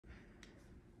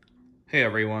Hey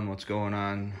everyone, what's going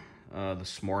on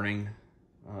this morning?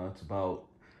 It's about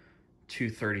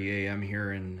 2:30 a.m.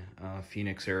 here in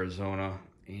Phoenix, Arizona,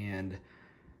 and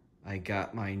I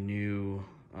got my new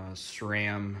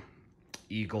Sram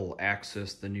Eagle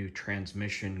Axis, the new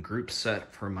transmission group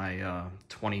set for my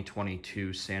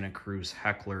 2022 Santa Cruz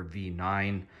Heckler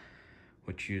V9,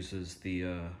 which uses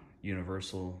the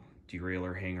universal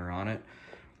derailleur hanger on it.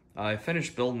 I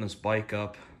finished building this bike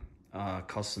up,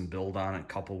 custom build on it a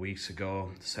couple weeks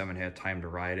ago. Just haven't had time to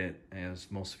ride it.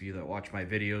 As most of you that watch my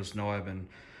videos know, I've been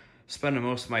spending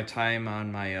most of my time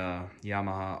on my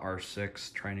Yamaha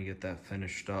R6 trying to get that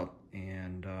finished up,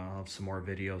 and I'll have some more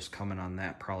videos coming on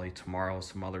that probably tomorrow,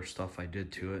 some other stuff I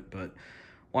did to it, but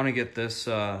want to get this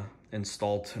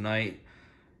installed tonight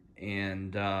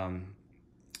and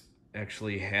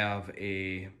actually have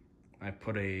I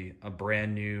put a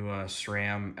brand new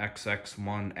Sram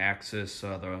XX1 axis,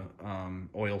 the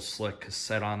oil slick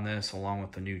cassette on this, along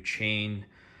with the new chain.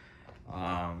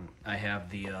 I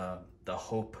have the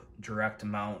Hope direct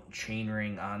mount chain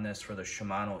ring on this for the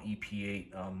Shimano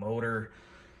EP8 motor,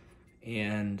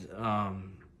 and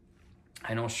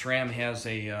I know Sram has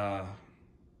a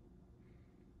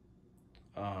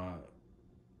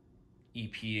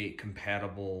EP8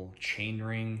 compatible chain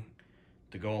ring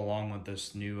to go along with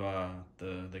this new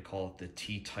they call it the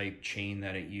T-type chain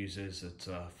that it uses. It's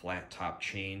a flat top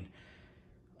chain.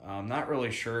 I'm not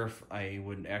really sure if I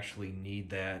would actually need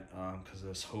that because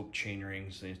this Hope chain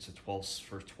rings, it's a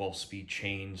 12 speed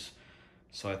chains,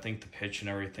 so I think the pitch and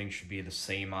everything should be the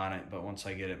same on it, but once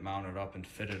I get it mounted up and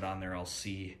fitted on there, I'll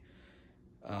see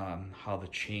how the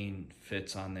chain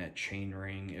fits on that chain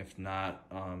ring. If not,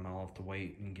 I'll have to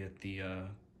wait and get the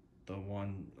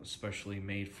one especially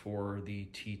made for the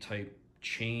T-type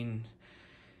chain.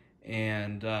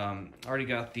 And already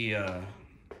got the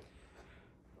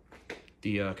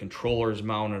controllers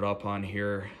mounted up on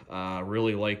here.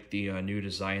 Really like the new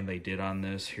design they did on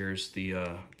this. Here's the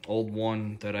old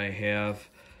one that I have.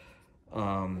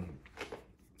 I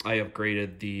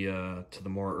upgraded to the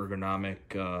more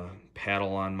ergonomic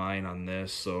paddle on mine on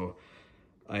this, so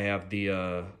I have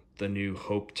the new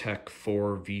Hope Tech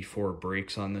 4 V4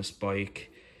 brakes on this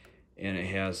bike, and it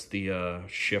has the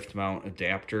shift mount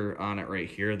adapter on it right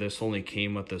here. This only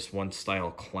came with this one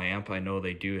style clamp. I know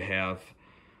they do have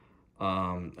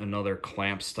another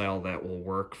clamp style that will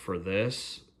work for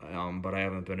this, but I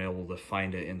haven't been able to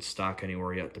find it in stock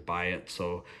anywhere yet to buy it.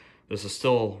 So this is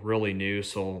still really new,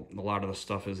 so a lot of the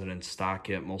stuff isn't in stock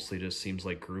yet. Mostly just seems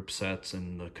like group sets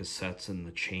and the cassettes and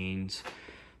the chains.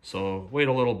 So wait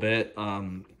a little bit.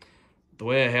 The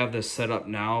way I have this set up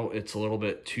now, it's a little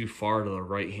bit too far to the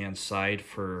right-hand side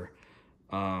for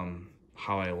how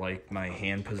I like my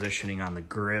hand positioning on the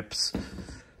grips.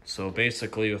 So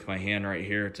basically with my hand right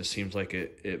here, it just seems like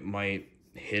it might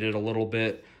hit it a little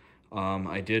bit.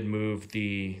 I did move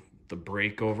the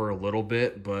brake over a little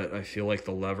bit, but I feel like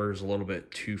the lever is a little bit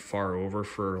too far over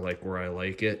for like where I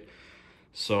like it.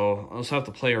 So I'll just have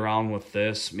to play around with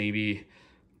this. Maybe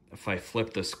if I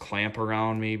flip this clamp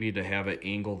around, maybe to have it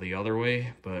angle the other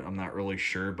way, but I'm not really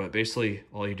sure. But basically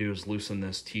all you do is loosen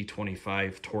this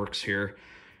T25 Torx here,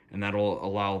 and that'll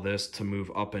allow this to move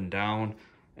up and down.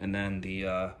 And then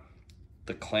the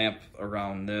clamp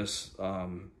around this,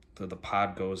 the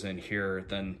pod goes in here,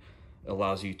 then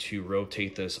allows you to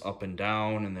rotate this up and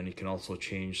down, and then you can also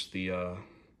change the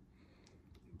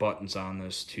buttons on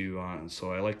this too.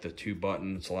 So I like the 2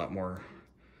 buttons. It's a lot more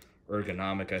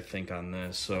ergonomic, I think, on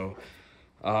this. So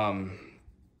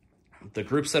the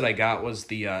group set I got was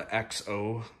the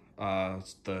XO.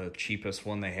 It's the cheapest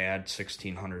one they had,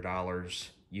 $1,600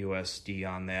 USD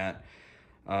on that.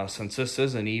 Since this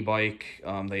is an e-bike,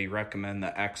 they recommend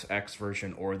the XX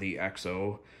version or the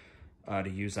XO to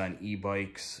use on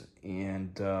e-bikes.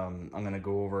 And I'm going to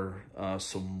go over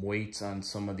some weights on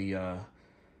some of the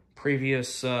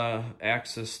previous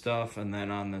axis stuff, and then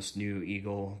on this new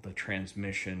Eagle, the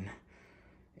transmission.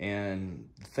 And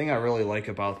the thing I really like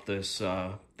about this,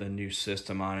 the new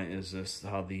system on it, is this,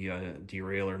 how the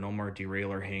derailleur, no more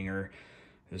derailleur hanger,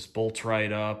 this bolts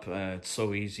right up. It's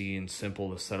so easy and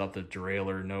simple to set up the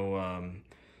derailleur. No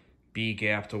B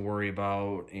gap to worry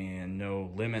about, and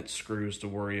no limit screws to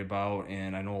worry about.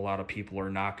 And I know a lot of people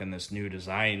are knocking this new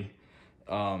design,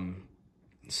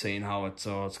 saying how it's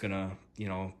gonna, you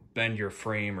know, bend your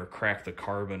frame or crack the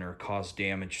carbon or cause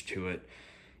damage to it.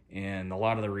 And a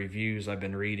lot of the reviews I've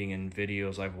been reading and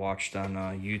videos I've watched on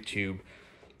YouTube,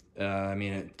 I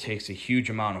mean, it takes a huge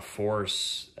amount of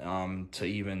force to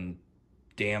even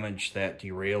damage that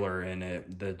derailleur, and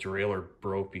the derailleur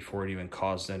broke before it even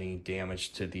caused any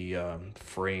damage to the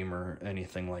frame or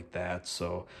anything like that.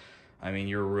 So I mean,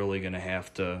 you're really gonna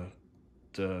have to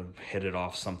to hit it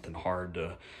off something hard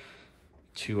to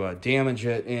damage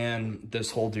it. And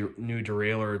this whole new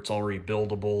derailleur, it's all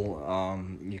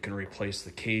rebuildable. You can replace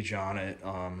the cage on it,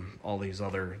 all these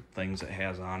other things it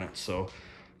has on it. So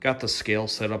got the scale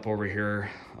set up over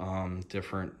here,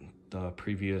 different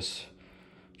previous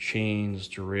chains,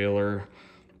 derailleur.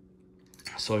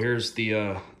 So here's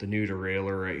the new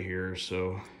derailleur right here.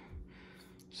 So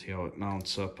see how it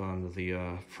mounts up onto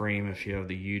the frame if you have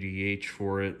the UDH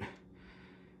for it.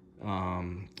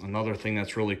 Another thing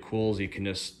that's really cool is you can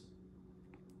just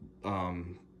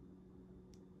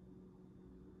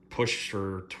push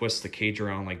or twist the cage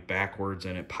around like backwards,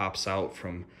 and it pops out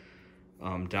from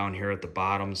down here at the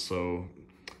bottom. So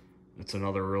it's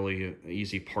another really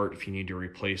easy part if you need to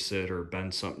replace it or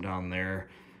bend something down there.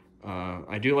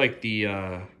 I do like the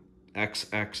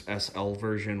XXSL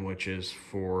version, which is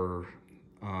for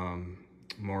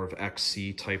more of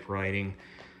XC type riding.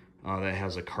 That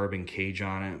has a carbon cage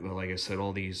on it, but like I said,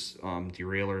 all these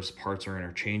derailleurs parts are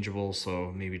interchangeable,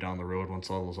 so maybe down the road, once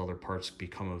all those other parts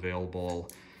become available,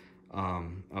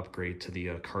 upgrade to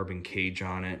the carbon cage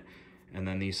on it. And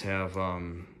then these have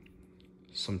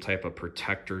some type of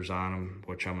protectors on them,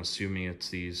 which I'm assuming it's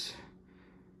these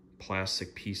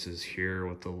plastic pieces here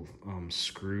with the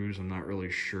screws. I'm not really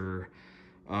sure.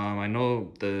 I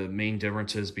know the main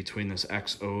differences between this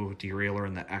XO derailleur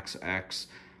and the XX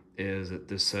is that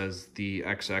this says the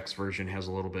XX version has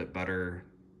a little bit better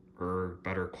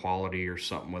quality or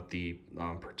something with the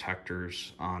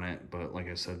protectors on it, but like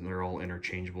I said, they're all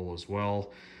interchangeable as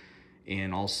well.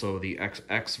 And also the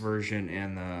XX version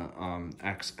and the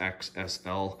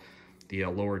XXSL, the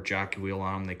lower jockey wheel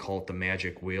on them, they call it the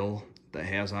magic wheel that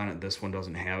has on it. This one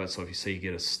doesn't have it, so if you say you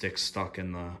get a stick stuck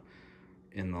in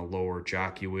the lower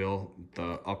jockey wheel,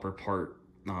 the upper part,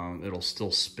 it'll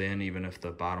still spin even if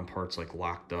the bottom part's like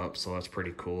locked up. So that's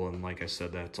pretty cool. And like I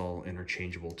said, that's all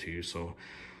interchangeable too. So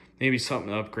maybe something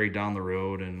to upgrade down the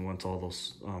road, and once all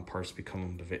those parts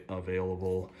become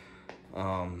available.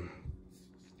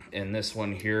 And this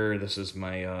one here, this is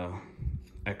my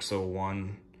XX1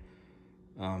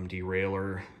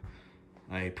 derailleur.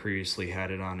 I previously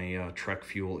had it on a Trek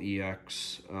Fuel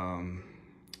EX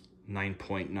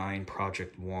 9.9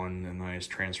 Project 1, and I just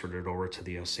transferred it over to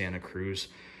the Santa Cruz.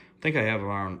 I think I have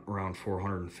around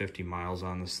 450 miles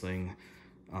on this thing.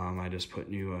 I just put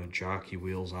new jockey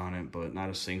wheels on it, but not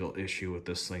a single issue with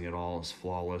this thing at all. It's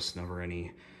flawless, never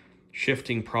any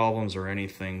shifting problems or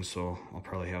anything, so I'll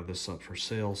probably have this up for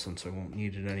sale since I won't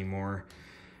need it anymore.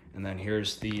 And then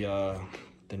here's the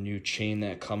new chain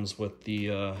that comes with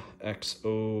the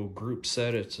XO group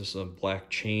set. It's just a black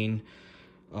chain.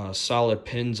 Solid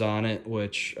pins on it,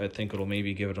 which I think it'll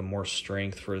maybe give it a more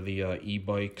strength for the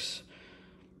e-bikes.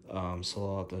 So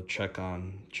I'll have to check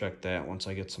that once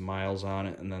I get some miles on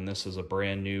it. And then this is a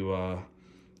brand new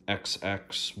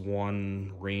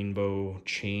XX1 rainbow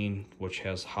chain, which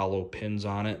has hollow pins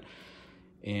on it.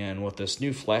 And with this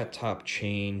new flat top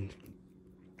chain,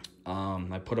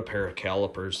 I put a pair of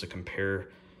calipers to compare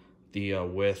the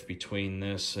width between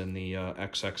this and the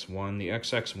XX1. The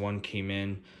XX1 came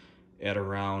in at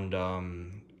around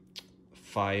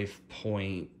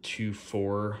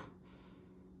 5.24,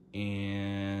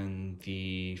 and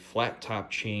the flat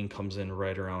top chain comes in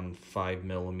right around 5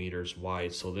 millimeters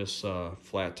wide. So this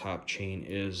flat top chain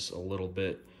is a little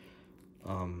bit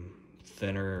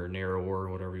thinner or narrower,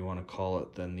 whatever you want to call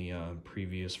it, than the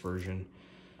previous version.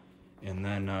 And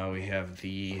then we have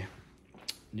the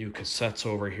new cassettes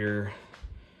over here.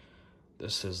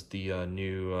 This is the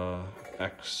new the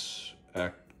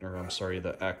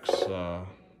XO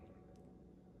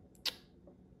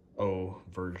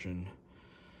version.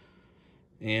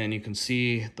 And you can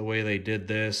see the way they did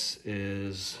this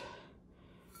is,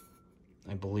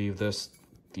 I believe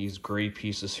these gray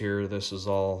pieces here, this is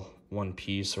all one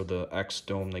piece, or the X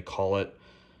dome they call it.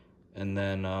 And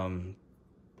then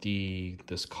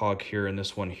this cog here and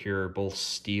this one here are both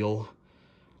steel.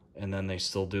 And then they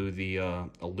still do the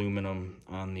aluminum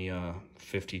on the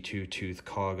 52 tooth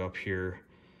cog up here.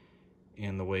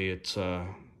 And the way it's, I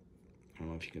don't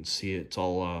know if you can see it, it's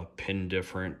all pin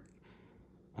different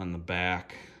on the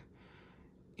back.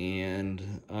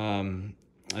 And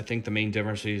I think the main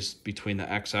differences between the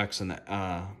XX and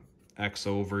the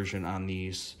XO version on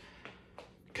these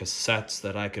cassettes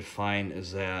that I could find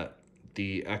is that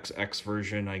the XX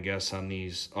version, I guess on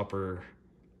these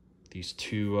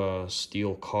two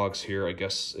steel cogs here, I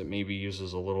guess it maybe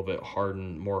uses a little bit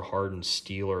more hardened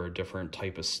steel, or a different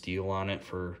type of steel on it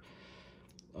for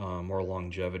more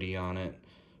longevity on it.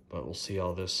 But we'll see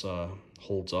how this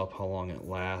holds up, how long it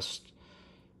lasts.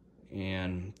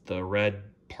 And the red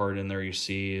part in there you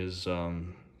see is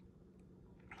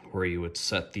where you would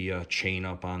set the chain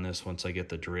up on this. Once I get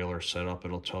the derailleur set up,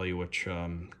 it'll tell you which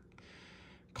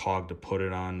cog to put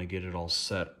it on to get it all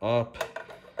set up.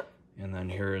 And then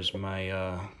here is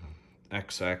my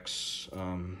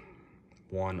XX1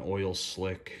 oil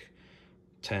slick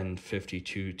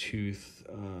 1052 tooth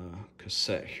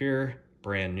cassette here,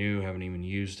 brand new, haven't even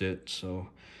used it. So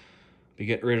we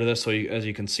get rid of this. So as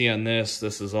you can see on this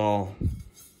is all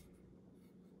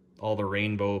the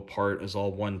rainbow part is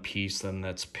all one piece, then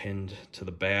that's pinned to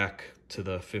the back to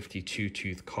the 52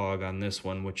 tooth cog on this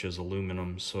one, which is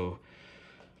aluminum. So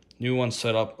new one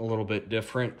set up a little bit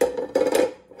different.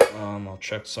 I'll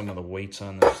check some of the weights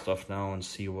on this stuff now and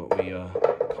see what we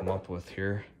come up with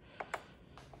here.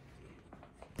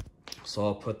 So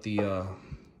I'll put the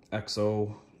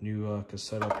XO new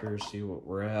cassette up here, see what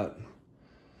we're at.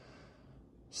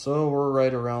 So we're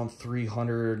right around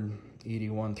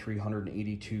 381,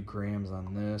 382 grams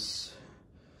on this.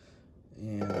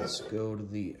 And let's go to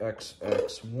the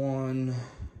XX1.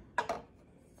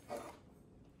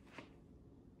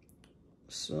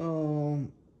 So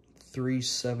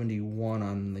 371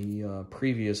 on the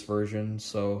previous version.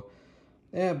 So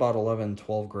yeah, about 11,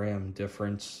 12 gram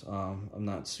difference. I'm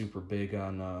not super big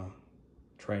on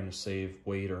trying to save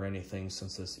weight or anything,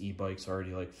 since this e-bike's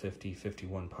already like 50,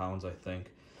 51 pounds, I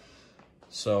think.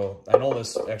 So I know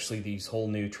these whole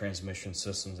new transmission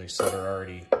systems, they said, are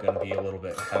already going to be a little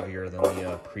bit heavier than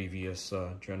the previous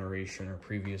generation or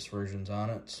previous versions on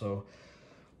it. So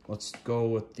let's go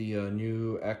with the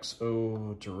new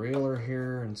XO derailleur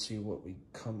here and see what we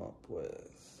come up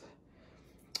with.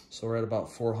 So we're at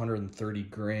about 430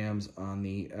 grams on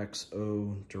the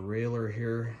XO derailleur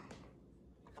here.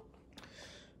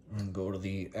 I'm going to go to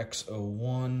the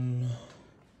XO1,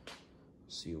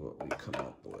 see what we come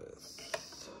up with.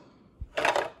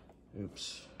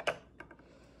 Oops.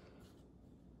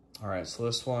 All right, so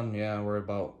this one, yeah, we're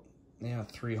about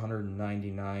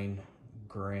 399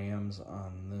 grams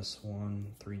on this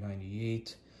one,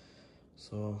 398.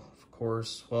 So of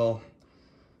course, well,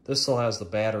 this still has the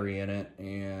battery in it,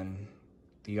 and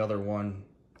the other one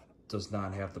does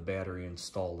not have the battery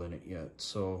installed in it yet.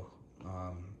 So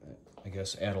I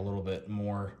guess add a little bit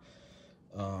more.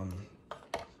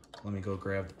 Let me go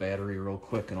grab the battery real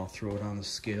quick and I'll throw it on the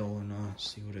scale and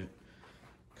see what it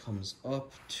comes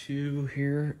up to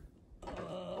here.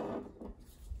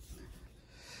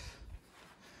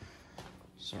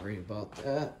 Sorry about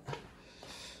that.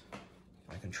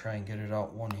 I can try and get it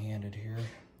out one-handed here.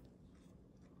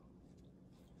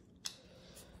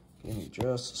 Give me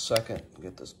just a second to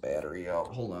get this battery out.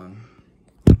 Hold on.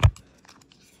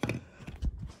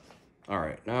 All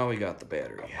right, now we got the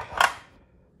battery.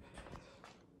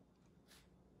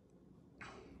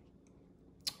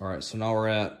 All right, so now we're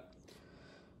at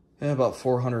about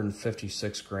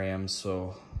 456 grams,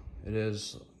 so it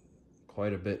is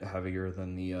quite a bit heavier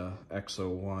than the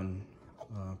XO1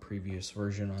 previous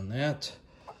version on that.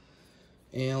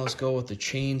 And let's go with the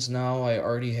chains now. I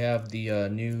already have the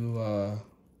new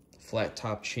flat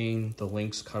top chain, the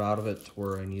links cut out of it to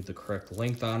where I need the correct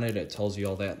length on it. It tells you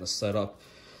all that in the setup.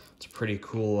 It's a pretty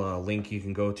cool link you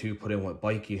can go to, put in what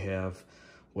bike you have,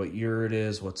 what year it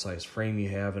is, what size frame you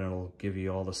have, and it'll give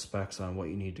you all the specs on what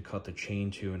you need to cut the chain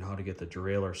to and how to get the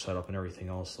derailleur set up and everything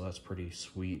else. So that's pretty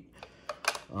sweet.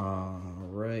 All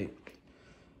right.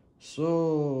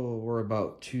 So we're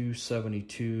about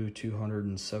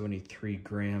 273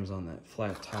 grams on that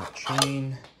flat top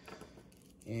chain.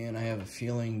 And I have a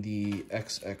feeling the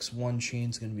XX1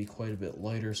 chain is going to be quite a bit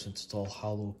lighter since it's all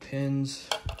hollow pins.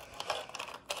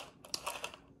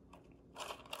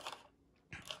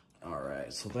 All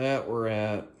right, so that we're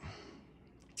at,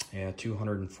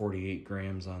 248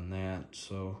 grams on that.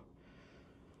 So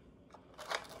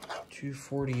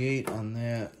 248 on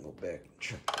that. Go back and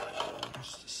check that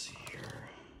just to see here.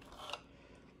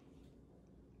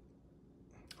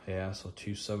 Yeah, so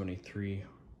 273.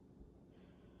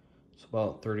 It's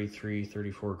about 33,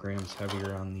 34 grams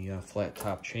heavier on the flat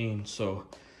top chain. So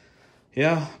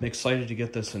yeah, I'm excited to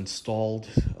get this installed,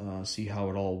 see how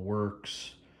it all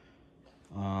works.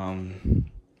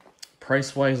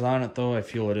 Price wise on it though, I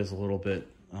feel it is a little bit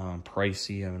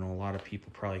pricey. I know a lot of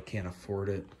people probably can't afford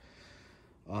it.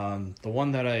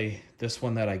 This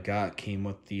one that I got came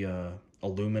with the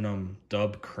aluminum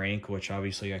dub crank, which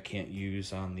obviously I can't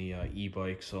use on the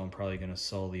e-bike, so I'm probably going to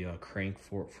sell the crank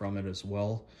from it as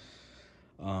well.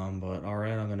 But all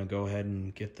right, I'm going to go ahead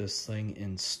and get this thing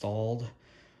installed,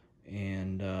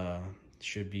 and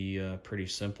should be pretty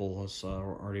simple. Let's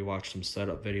already watched some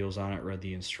setup videos on it, read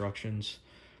the instructions.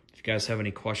 If you guys have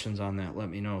any questions on that, let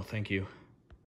me know. Thank you.